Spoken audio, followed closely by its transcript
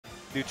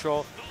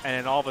neutral, and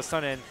then all of a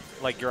sudden,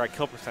 like, you're at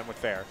kill percent with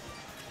fair.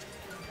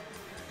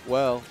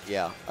 Well,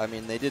 yeah. I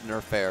mean, they did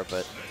nerf fair,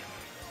 but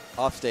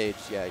off stage,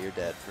 yeah, you're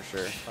dead for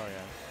sure. Oh,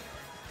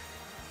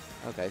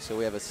 yeah. Okay, so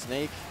we have a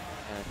Snake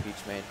and a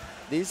Peach main.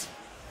 These,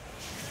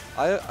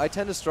 I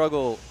tend to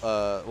struggle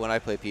when I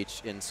play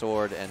Peach in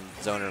Sword and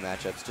Zoner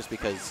matchups just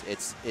because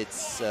it's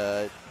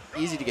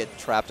easy to get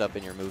trapped up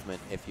in your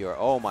movement if you're,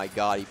 oh my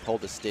god, he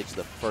pulled a Stitch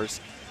the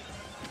first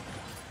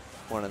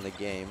one in the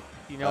game.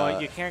 You know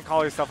what, you can't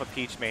call yourself a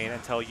Peach main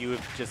until you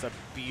have just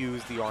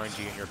abused the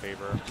RNG in your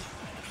favor.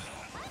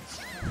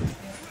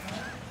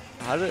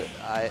 How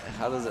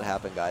does it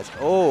happen, guys?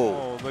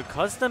 Oh, the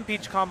custom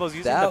Peach combos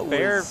using the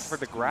bear for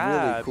the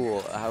grab. Really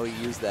cool how he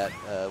used that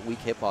weak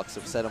hitbox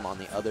to set him on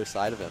the other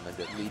side of him and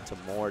to lead to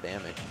more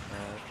damage.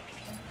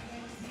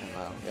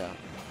 Wow, yeah.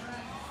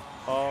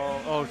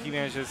 Oh, he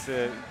manages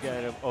to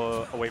get him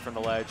away from the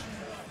ledge.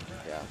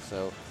 Yeah,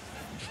 so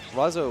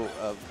Razo,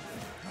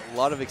 a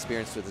lot of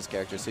experience with this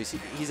character, so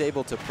he's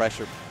able to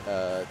pressure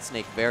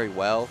Snake very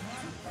well,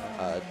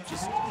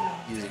 just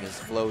using his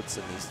floats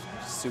and these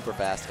super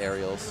fast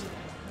aerials.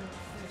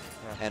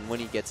 Yeah. And when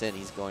he gets in,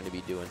 he's going to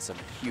be doing some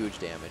huge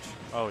damage.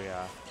 Oh,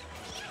 yeah.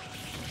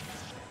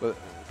 But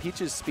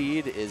Peach's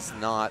speed is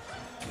not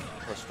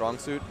her strong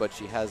suit, but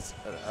she has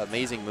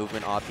amazing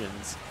movement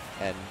options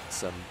and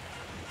some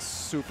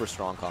super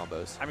strong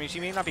combos. I mean, she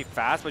may not be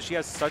fast, but she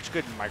has such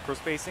good micro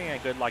spacing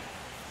and good, like,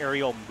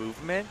 aerial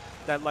movement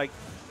that, like,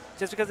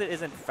 just because it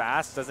isn't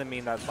fast doesn't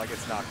mean that, like,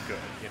 it's not good,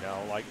 you know?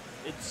 Like,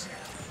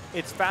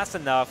 it's fast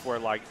enough where,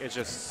 like, it's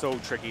just so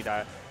tricky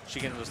that she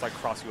can just, like,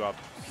 cross you up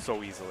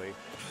so easily.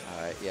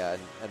 All right, yeah,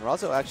 and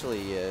Razo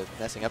actually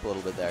messing up a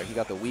little bit there. He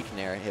got the weak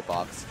Nair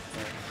hitbox,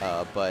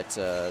 but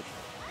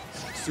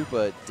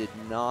Supa did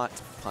not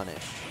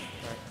punish.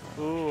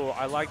 Ooh,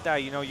 I like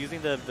that, you know,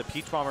 using the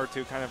Peach Bomber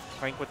to kind of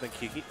plank with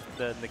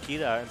the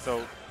Nikita, and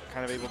so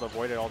kind of able to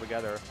avoid it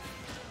altogether.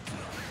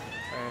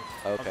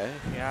 Okay.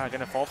 Yeah,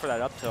 gonna fall for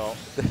that up tilt.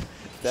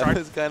 That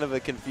was kind of a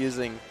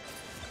confusing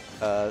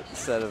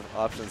set of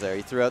options there.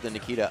 He threw out the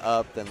Nikita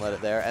up, then let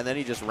it there, and then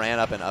he just ran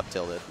up and up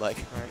tilted. Like,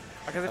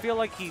 because I feel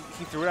like he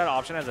threw that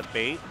option as a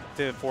bait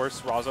to force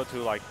Razo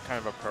to, like, kind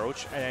of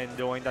approach, and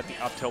knowing that the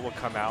up tilt would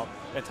come out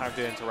in time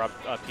to interrupt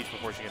Peach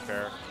before she can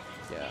fair.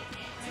 Yeah.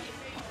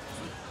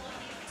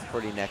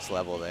 Pretty next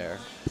level there.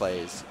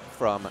 Plays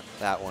from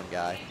that one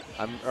guy.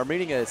 I'm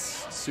reading it as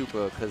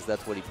Supa because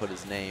that's what he put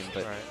his name,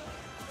 but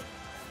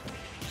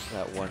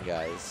that one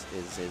guy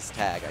is his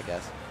tag, I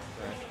guess.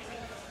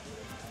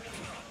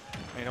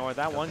 You know what?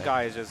 That one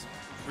guy is just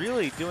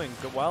really doing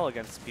well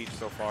against Peach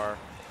so far.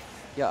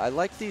 Yeah, I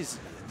like these.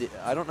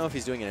 I don't know if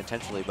he's doing it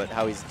intentionally, but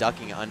how he's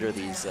ducking under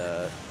these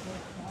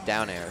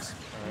down airs.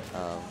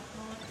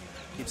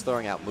 Keeps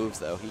throwing out moves,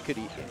 though. He could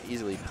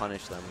easily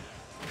punish them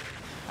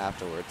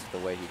afterwards the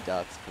way he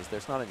ducks, because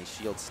there's not any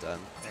shield stun.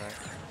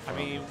 I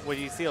mean, what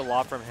you see a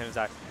lot from him is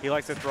that he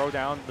likes to throw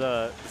down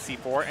the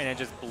C4 and then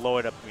just blow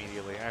it up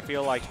immediately. And I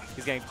feel like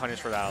he's getting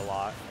punished for that a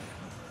lot.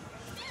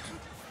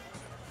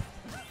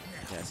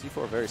 Yeah,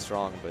 C4 very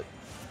strong, but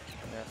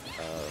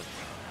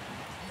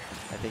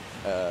I think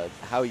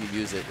how you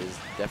use it is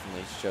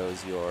definitely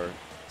shows your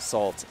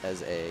salt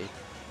as a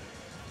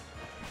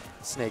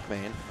Snake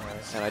main,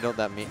 and I don't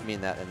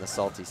mean that in the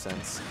salty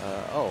sense.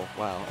 Oh,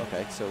 wow,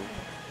 okay, so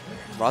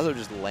Razo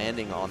just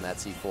landing on that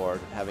C4,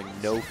 having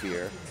no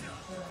fear.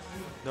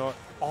 No,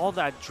 all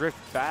that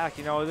drift back,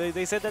 you know,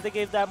 they said that they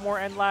gave that more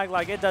end lag.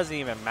 Like, it doesn't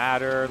even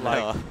matter.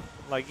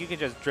 Like you can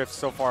just drift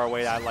so far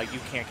away that, like, you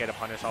can't get a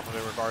punish off of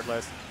it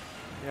regardless.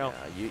 You know,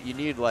 yeah, you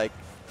need, like,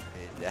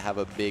 to have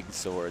a big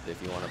sword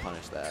if you want to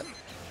punish that.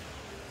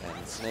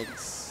 And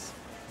Snake's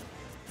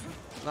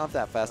not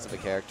that fast of a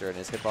character, and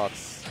his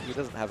hitbox, he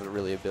doesn't have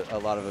a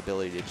lot of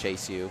ability to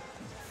chase you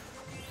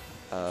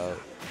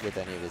with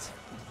any of his,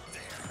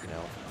 you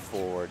know,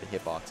 forward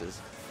hitboxes.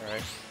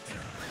 Right.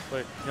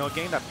 But, you know,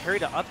 getting that parry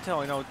to up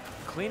tilt, you know,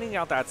 cleaning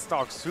out that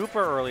stock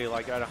super early,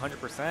 like at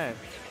 100%.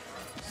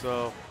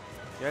 So,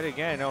 yet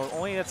again, you know,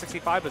 only at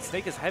 65, but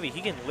Snake is heavy.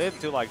 He can live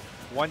to like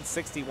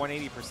 160,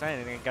 180%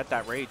 and then get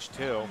that rage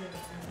too.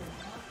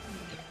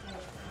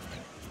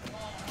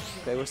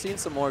 Okay, we're seeing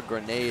some more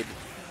grenade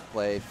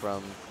play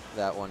from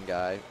that one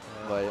guy,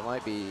 but it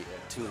might be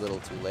too little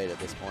too late at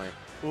this point.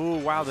 Ooh,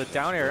 wow, the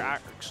down air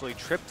actually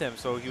tripped him,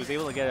 so he was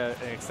able to get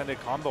an extended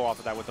combo off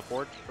of that with the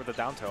forward for the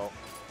down tilt.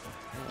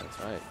 Yeah, that's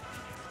right.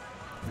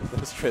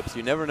 Those trips,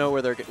 you never know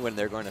when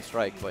they're going to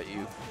strike, but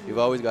you've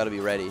always got to be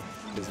ready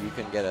because you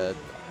can get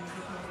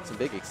some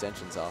big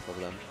extensions off of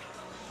them.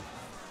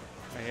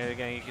 And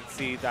again, you can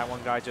see that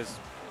one guy just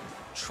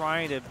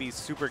trying to be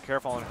super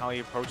careful on how he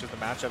approaches the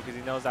matchup because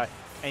he knows that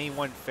any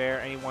one fair,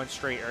 any one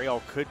straight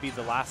aerial could be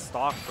the last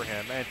stock for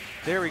him. And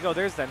there we go.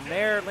 There's the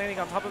Nair landing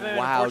on top of him.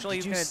 Wow,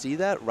 did you see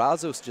that?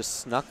 Razos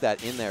just snuck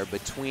that in there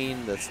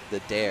between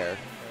the dare,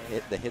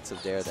 the hits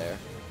of dare there.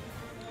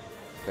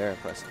 Very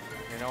impressive.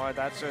 You know what?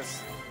 That's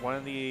just one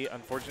of the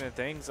unfortunate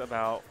things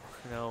about,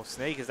 you know,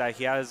 Snake is that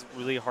he has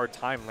really hard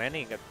time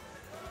landing it.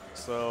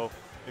 So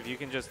if you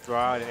can just throw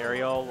out an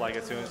aerial like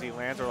as soon as he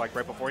lands or like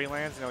right before he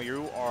lands, you know,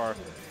 you are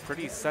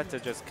pretty set to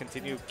just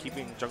continue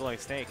keeping juggling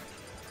Snake.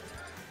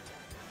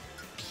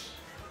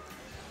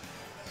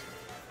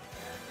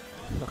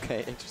 Okay,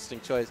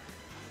 interesting choice.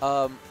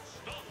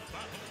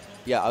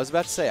 Yeah, I was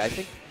about to say, I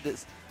think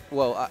this,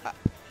 well,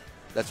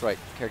 that's right,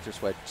 character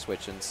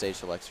switch and stage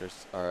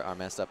selectors are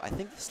messed up. I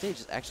think the stage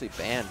is actually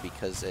banned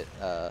because it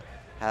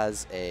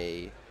has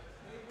a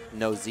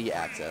no Z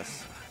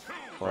access.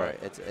 Or Right.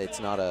 it's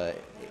not a,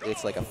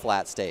 it's like a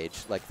flat stage,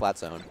 like flat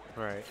zone.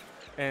 Right.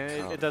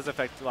 And it does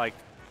affect like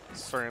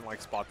certain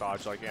like spot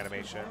dodge like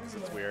animations.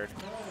 It's weird.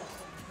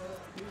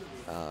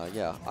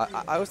 Yeah,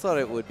 I always thought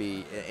it would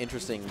be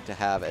interesting to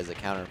have as a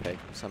counter pick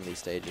some of these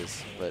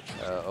stages, but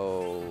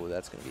oh,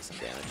 that's going to be some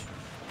damage.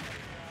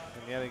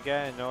 And yet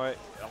again, you know what?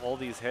 All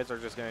these hits are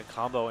just going to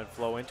combo and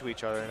flow into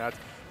each other, and that's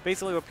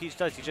basically what Peach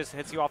does. He just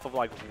hits you off of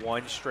like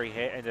one straight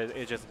hit, and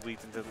it just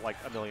leads into like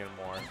a million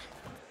more.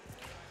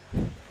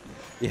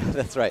 Yeah,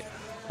 that's right.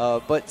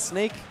 But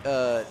Snake,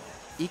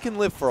 he can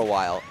live for a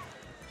while,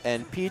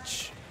 and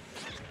Peach,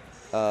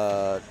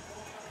 if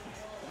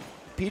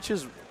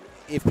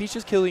Peach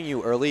is killing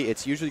you early,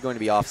 it's usually going to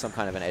be off some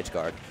kind of an edge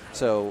guard.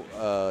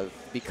 So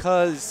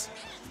because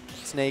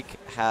Snake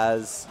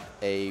has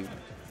a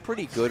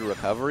pretty good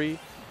recovery,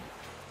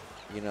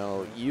 you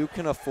know, you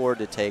can afford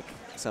to take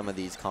some of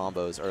these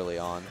combos early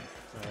on.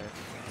 Right.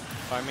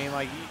 I mean,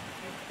 like,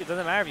 it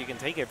doesn't matter if you can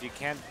take it if you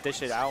can't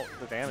dish it out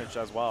the damage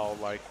as well.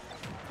 Like,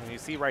 when you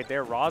see right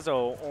there,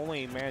 Razo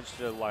only managed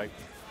to like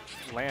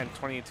land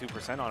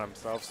 22% on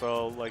himself.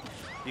 So like,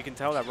 you can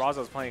tell that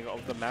Razo's playing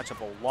the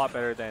matchup a lot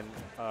better than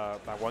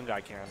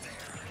ThatOneGuy can.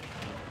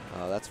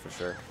 Oh, that's for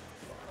sure.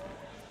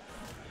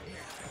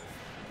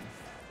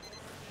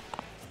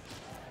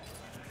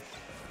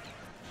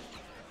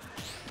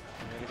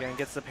 And again,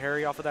 gets the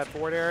parry off of that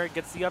forward air,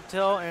 gets the up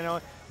tilt, and you know,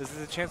 this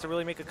is a chance to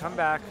really make a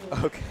comeback.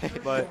 Okay.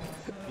 But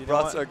you know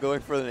Razo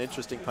going for an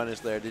interesting punish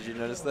there. Did you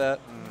notice that?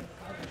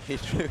 He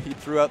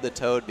threw out the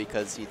Toad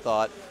because he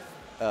thought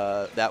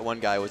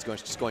ThatOneGuy was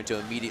just going to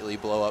immediately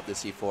blow up the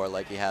C4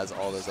 like he has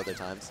all those other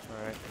times.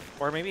 All right.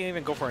 Or maybe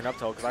even go for an up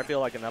tilt, because I feel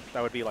like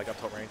that would be like up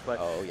tilt range. But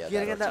oh, yeah,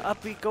 yet again, that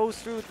up beat goes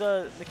through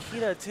the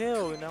Nikita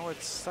too. You know,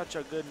 it's such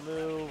a good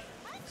move.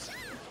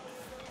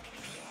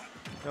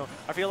 You know,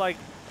 I feel like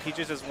Peach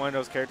is just one of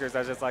those characters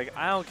that's just like,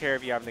 I don't care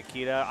if you have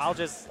Nikita. I'll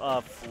just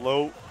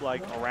float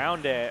like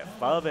around it,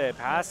 above it,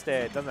 past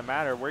it. It doesn't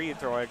matter where you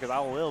throw it, because I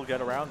will get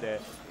around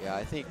it. Yeah,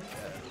 I think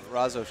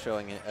Razo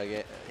showing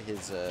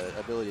his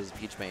ability as a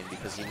Peach main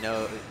because he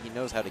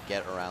knows how to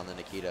get around the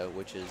Nikita,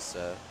 which is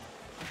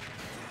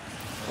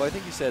well, I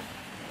think you said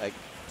like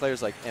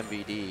players like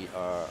MVD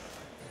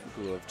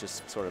who have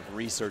just sort of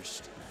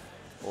researched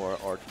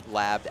or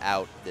labbed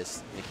out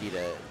this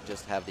Nikita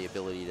just have the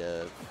ability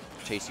to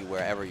chase you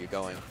wherever you're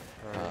going.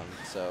 Right.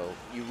 So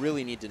you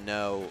really need to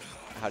know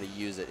how to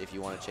use it if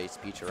you want to chase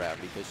Peach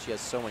around, because she has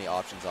so many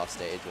options off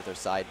stage with her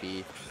side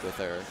B, with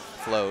her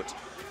float,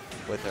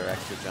 with her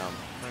extra jump.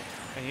 Right.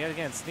 And yet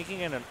again,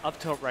 sneaking in an up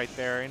tilt right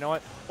there. You know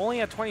what?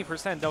 Only at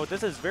 20%, though.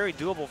 This is very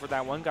doable for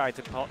ThatOneGuy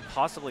to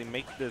possibly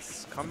make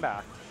this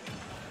comeback.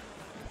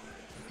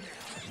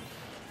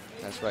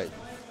 That's right.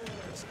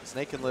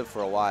 Snake can live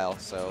for a while,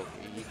 so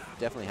he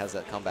definitely has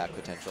that comeback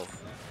potential.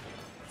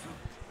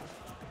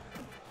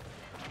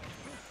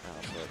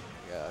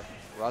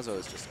 Razo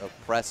is just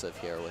oppressive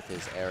here with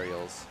his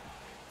aerials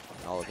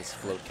and all of his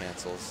float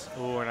cancels.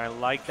 Ooh, and I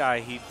like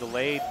that he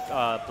delayed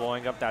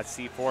blowing up that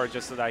C4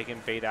 just so that he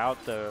can bait out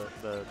the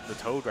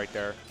Toad right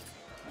there.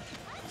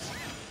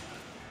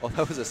 Oh,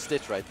 that was a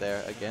stitch right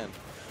there again.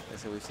 I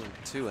said we've seen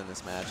two in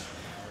this match.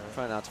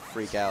 Try not to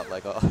freak out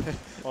like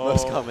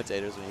most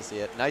commentators when you see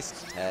it.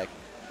 Nice tag.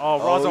 Oh,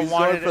 Razo he's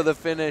wanted going for the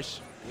finish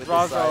with the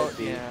Razo, side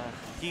B. yeah.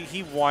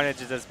 He wanted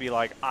to just be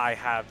like, I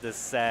have this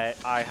set,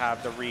 I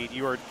have the read,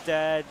 you are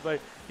dead.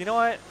 But you know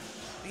what?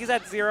 He's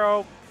at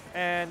 0,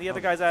 and the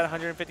other guy's at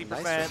 150%.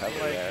 Nice like,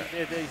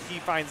 he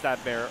finds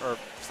that bear or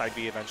side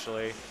B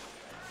eventually.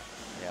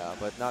 Yeah,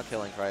 but not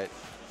killing quite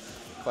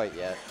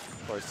yet.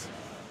 Of course,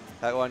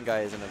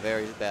 ThatOneGuy is in a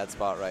very bad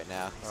spot right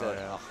now. He's at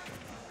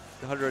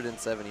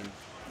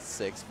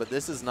 176, but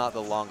this is not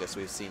the longest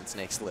we've seen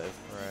Snakes live.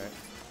 Right.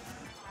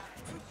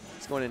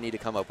 He's going to need to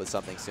come up with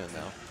something soon,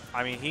 though.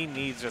 I mean, he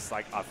needs just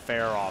like a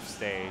fair off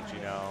stage,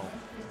 you know.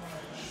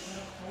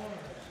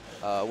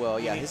 Well,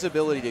 yeah, his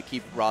ability to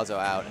keep Razo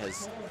out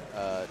has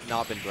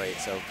not been great,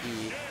 so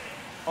he...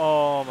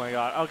 Oh my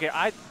god. Okay,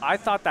 I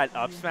thought that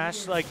up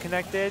smash like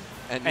connected.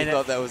 And you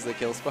thought that was the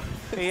kill spot?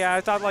 Yeah,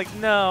 I thought like,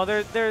 no,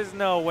 there's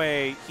no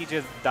way he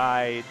just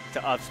died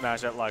to up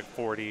smash at like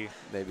 40.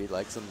 Maybe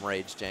like some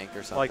rage jank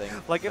or something.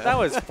 Like if that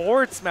was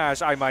forward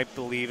smash, I might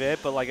believe it,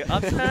 but like an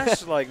up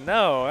smash, like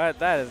no,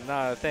 that is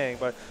not a thing.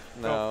 But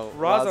no,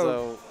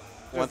 Razo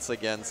once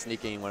again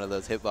sneaking one of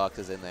those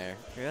hitboxes in there.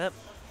 Yep.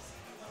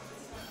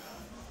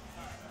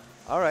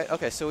 All right,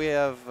 okay, so we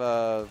have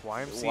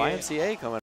YMCA coming